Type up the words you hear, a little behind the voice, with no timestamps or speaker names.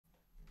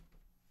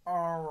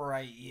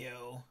Alright,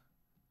 yo.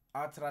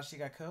 ATARASHII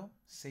GAKKO,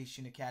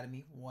 Seishun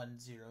Academy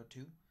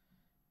 102.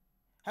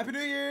 Happy New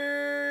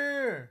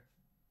Year!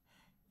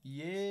 Yeah.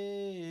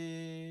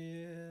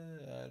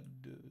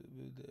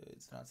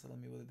 It's not telling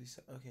me whether these.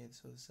 Okay,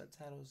 so the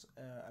subtitles,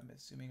 I'm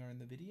assuming, are in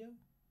the video?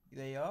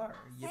 They are.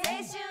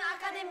 Seishun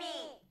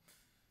Academy!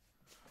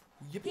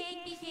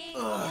 Yippee.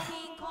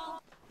 Oh.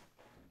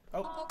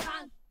 Okay.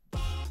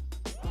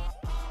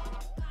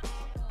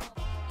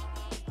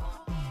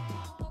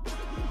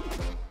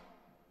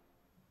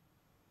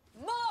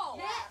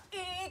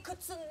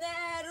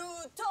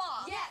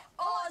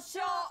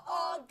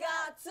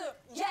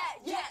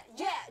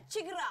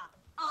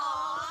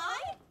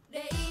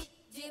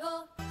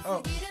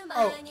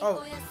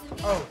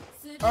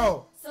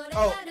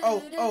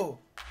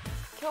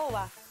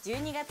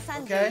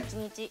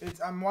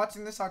 I'm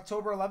watching this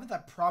October 11th. I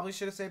probably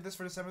should have saved this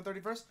for December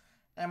 31st.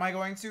 Am I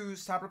going to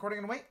stop recording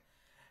and wait?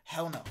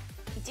 Hell no.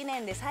 1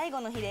年で最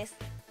後の日です。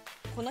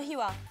この日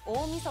は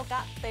大晦日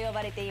と呼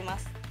ばれていま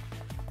す。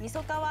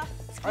晦日は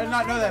月の I did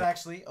not know that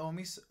actually.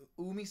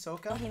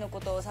 Umisoka? の日のこ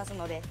とを指す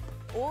ので、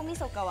大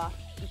晦日は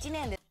1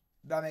年で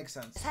That makes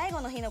sense. 最後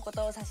の日のこ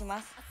とを指し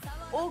ます。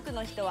多く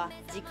の人は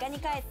実家に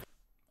帰って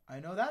I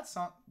know that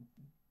song.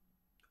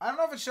 I don't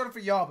know if it showed up for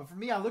y'all, but for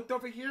me, I looked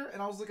over here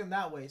and I was looking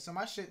that way, so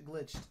my shit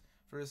glitched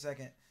for a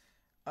second.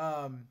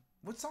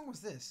 What song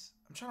was this?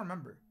 I'm trying to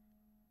remember.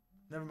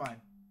 Never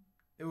mind.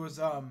 It was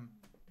fuck,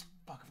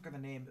 I forgot the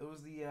name. It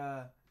was the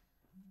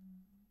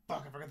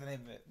fuck, I forgot the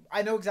name of it.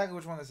 I know exactly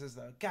which one this is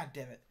though. God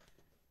damn it.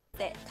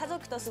 家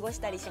族と過ご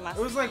したりしま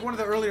す。 It was like one of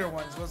the earlier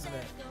ones, wasn't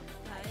it?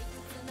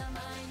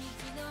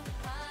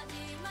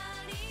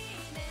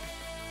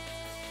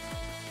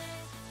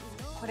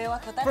 これは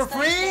こたつ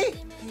といっ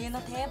て冬の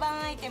定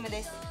番アイテム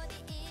です。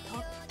と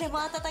っても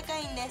暖か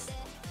いんです。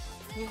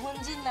日本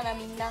人なら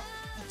みんな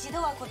一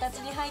度はこたつ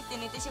に入って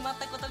寝てしまっ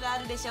たことがあ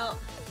るでしょう。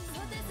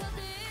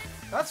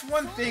 That's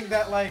one thing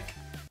that like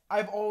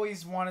I've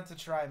always wanted to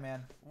try,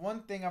 man.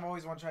 One thing I've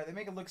always wanted to try. They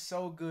make it look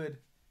so good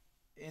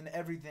in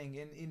everything,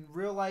 in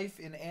real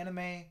life, in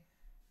anime,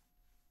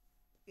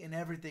 in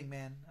everything,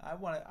 man. I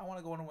want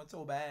to go on one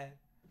so bad.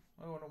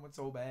 I want to go on one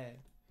so bad.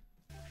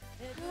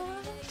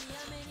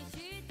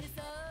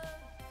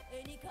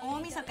 大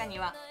晦日に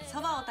は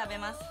そばを食べ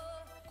ます。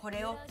こ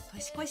れを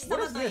年越しそ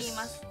ばと言い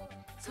ます。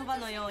そば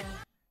のように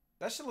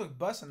That should look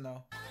bussin'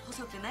 though.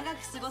 細く長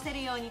く過ごせ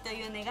るようにと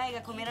いう願い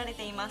が込められ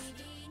ています。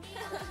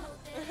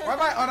 Why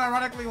am I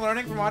unironically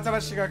learning from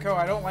ATARASHII GAKKO?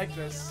 I don't like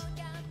this.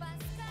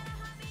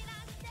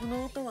 こ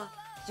の音は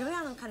除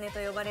夜の鐘と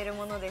呼ばれる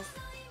ものです。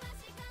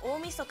大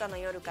晦日の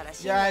夜から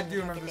新 Yeah, I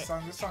年 do にか remember け this て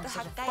song. This song's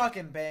such a 108回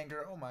fucking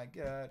banger. Oh my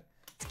god.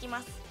 つき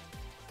ます。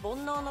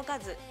煩悩の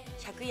数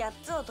108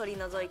つを取り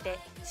除いて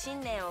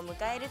新年を迎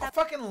える I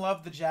た fucking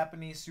love the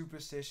Japanese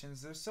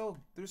superstitions. They're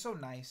so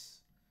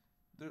nice.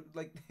 They're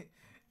like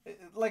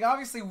like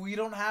obviously we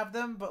don't have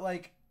them, but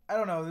like I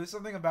don't know, there's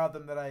something about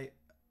them that I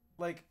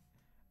like.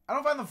 I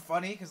don't find them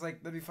funny because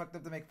like they'd be fucked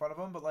up to make fun of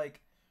them, but like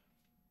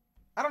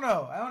I don't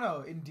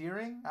know,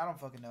 endearing. I don't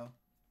fucking know.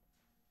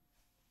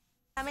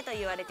 ためと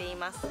言われてい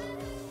ます。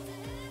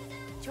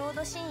ちょう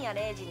ど深夜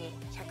0時に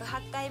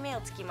108回目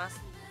をつきます。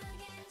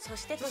そ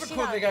して年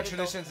が明けると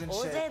大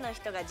勢の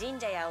人が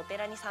神社やお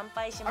寺に参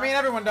拝します。 I mean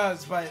everyone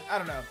does, but I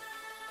don't know.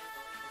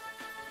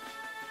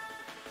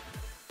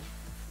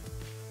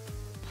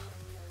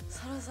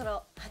 そろそ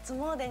ろ初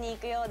詣に行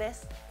くようで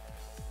す。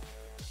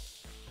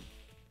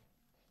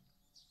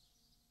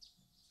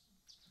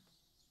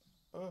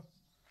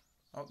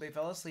 Oh, they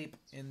fell asleep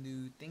in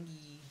the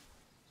thingy.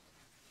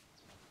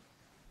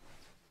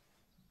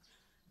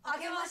 あ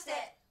けまし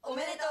てお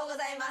めでとうご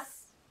ざいま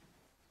す。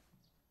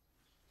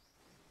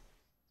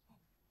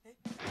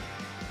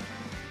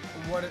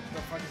 What the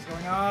fuck is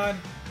going on?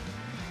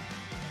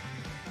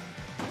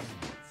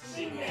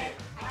 新年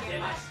あけ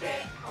まして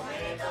おめ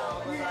でと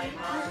うござい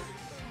ます。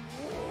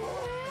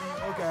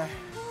 Okay,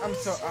 I'm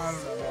so I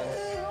don't know, man.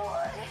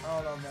 I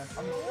don't know, man. I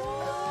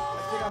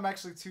think I'm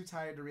actually too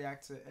tired to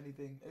react to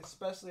anything,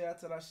 especially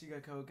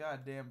ATARASHII GAKKO.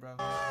 God damn, bro.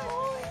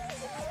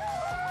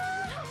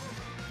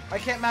 I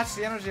can't match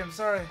the energy. I'm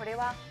sorry. これ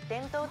は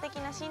伝統的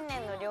な新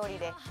年の料理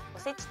でお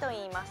せちと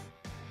言います。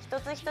一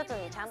つ一つ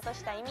にちゃんと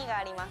した意味が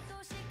ありま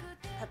す。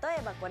例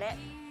えばこれ、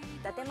伊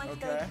達巻き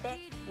といって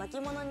巻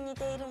物に似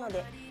ているの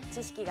で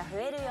知識が増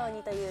えるよう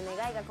にという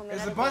願いが込め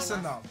られています。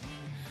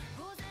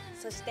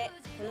そして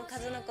この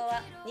数の子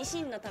はニ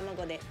シンの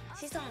卵で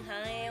子孫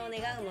繁栄を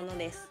願うもの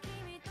です。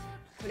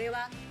これ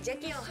は邪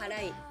気を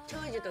払い長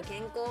寿と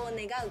健康を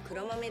願う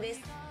黒豆で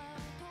す。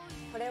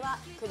これは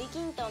栗き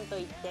んとんと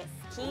いって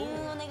金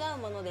運を願う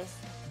ものです。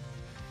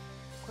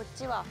こっ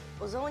ちは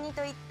お雑煮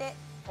といって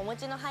お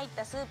餅の入っ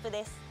たスープ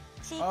です。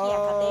地域や家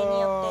庭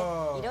に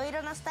よっていろい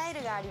ろなスタイ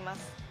ルがありま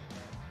す。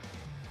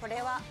こ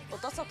れはお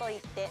とそとい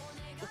って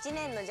1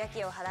年の邪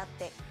気を払っ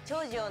て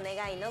長寿を願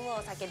い飲む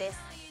お酒です。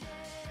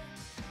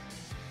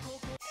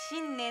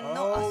新年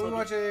の遊び。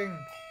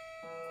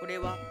これ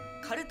は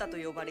カルタと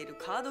呼ばれる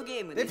カードゲ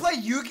ームです。 They play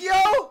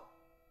Yu-Gi-Oh?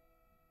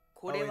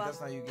 これはた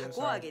こ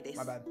揚げです。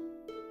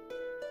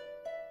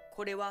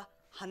これは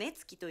羽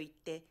つきといっ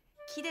て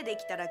木でで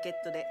きたラケッ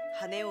トで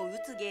羽を打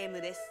つゲーム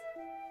です。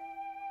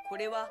こ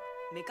れは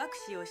目隠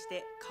しをし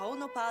て顔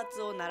のパー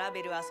ツを並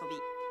べる遊び、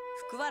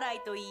福笑い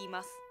と言い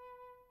ます。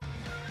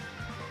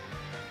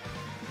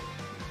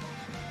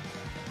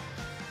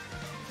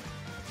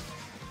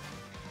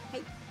は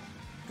い、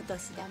お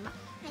年玉。あ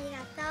りが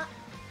とう。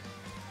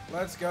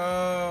Let's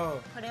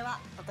go. これは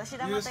お年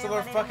玉 You と just 呼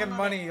ば stole れ our る fucking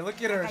もので、 money.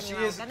 Look at her. 中 She に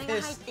はお is 金が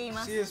入ってい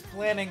ます。 pissed. She is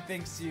planning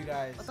things to you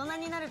guys. 大人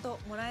になると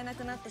もらえな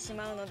くなってし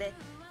まうので、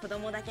子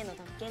供だけの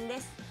特権で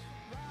す。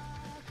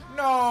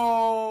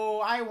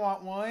 No, I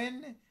want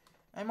one.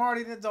 I'm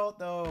already an adult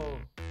though.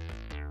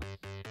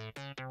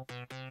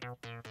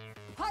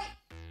 はい、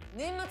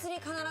年末に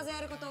必ず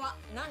やることは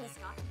何です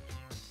か？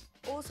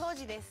大掃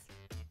除です。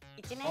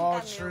1年間の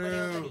汚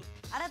れを取り、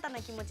新たな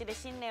気持ちで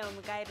新年を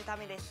迎えるた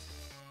めです。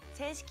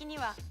正式に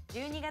は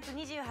12月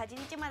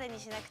28日までに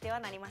しなくては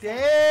なりません。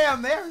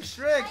 Damn, they're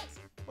strict.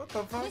 What the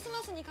ク fuck? リス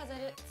マスに飾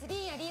るツリ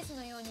ーやリース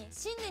のように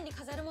新年に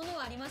飾るもの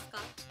はありますか？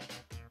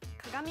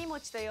鏡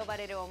餅と呼ば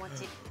れるお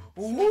餅、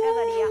 Ooh. 締め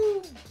飾り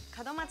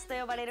や門松と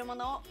呼ばれるも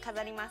のを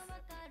飾ります。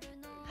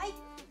はい。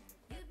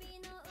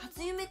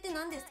初夢って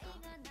何ですか？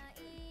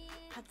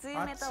初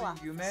夢とは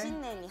初夢？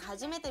新年に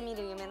初めて見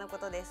る夢のこ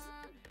とです。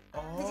 Oh,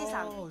 富士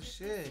山、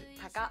 shit.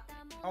 鷹、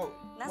 Oh,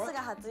 ナス what?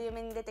 が初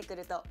夢に出てく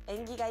ると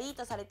縁起がいい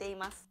とされてい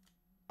ます。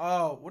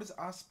 Oh, what does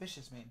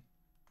auspicious mean?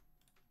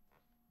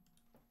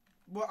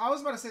 Well, I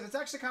was about to say that's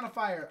actually kind of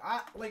fire.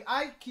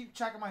 I keep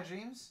track of my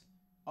dreams.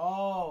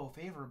 Oh,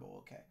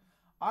 favorable. Okay,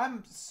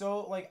 I'm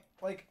so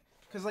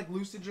cause like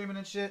lucid dreaming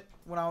and shit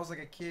when I was like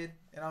a kid,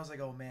 and I was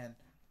like, oh man.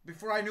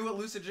 Before I knew what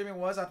lucid dreaming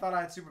was, I thought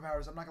I had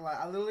superpowers. I'm not gonna lie.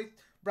 I literally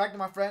bragged to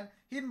my friend.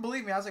 He didn't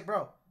believe me. I was like,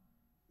 bro,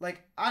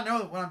 like I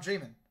know when I'm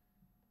dreaming,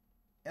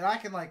 and I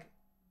can like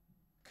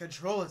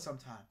control it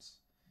sometimes.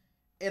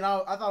 And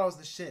I thought I was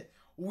the shit.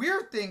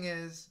 Weird thing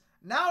is,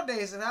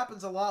 nowadays it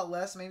happens a lot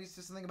less. Maybe it's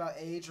just something about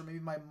age, or maybe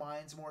my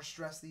mind's more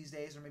stressed these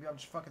days, or maybe I'm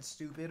just fucking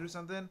stupid or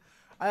something.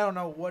 I don't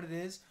know what it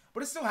is,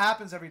 but it still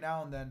happens every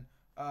now and then.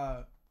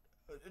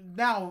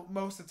 Now,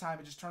 most of the time,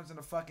 it just turns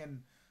into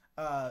fucking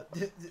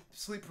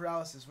sleep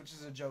paralysis, which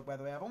is a joke, by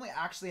the way. I've only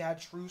actually had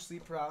true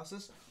sleep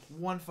paralysis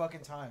one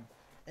fucking time,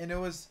 and it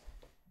was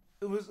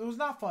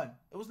not fun.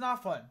 It was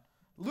not fun.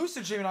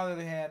 Lucid dreaming, on the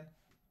other hand,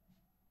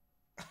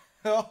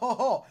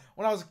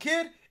 when I was a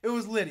kid, it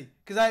was litty,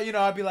 cause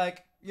I'd be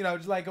like,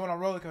 just like going on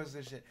roller coasters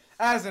and shit.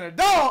 As an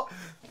adult,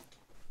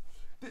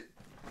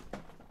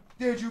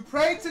 did you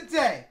pray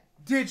today?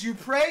 Did you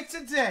pray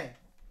today?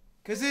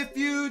 Cause if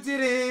you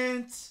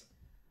didn't,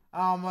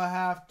 I'm gonna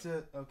have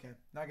to. Okay,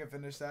 not gonna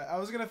finish that. I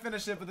was gonna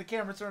finish it, but the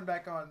camera turned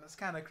back on. That's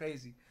kind of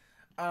crazy.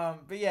 But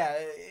yeah,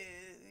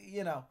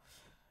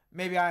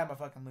 maybe I am a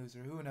fucking loser.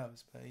 Who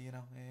knows? But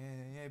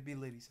it'd be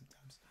litty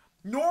sometimes.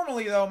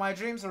 Normally though, my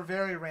dreams are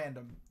very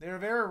random. They're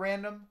very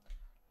random.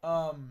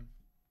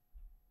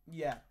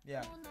 Yeah.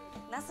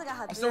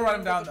 I still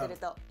write them down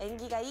though.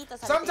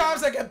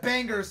 Sometimes I get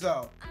bangers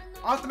though.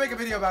 I'll have to make a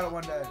video about it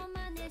one day.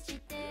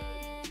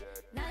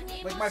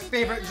 Like my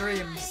favorite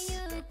dreams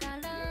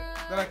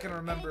that I can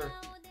remember.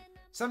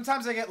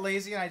 Sometimes I get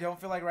lazy and I don't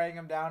feel like writing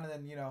them down, and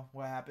then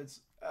what happens?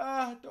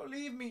 Don't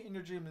leave me, and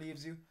your dream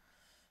leaves you.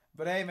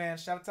 But hey man,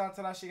 shout out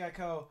to ATARASHII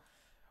GAKKO.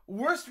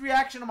 Worst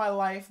reaction of my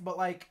life, but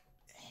like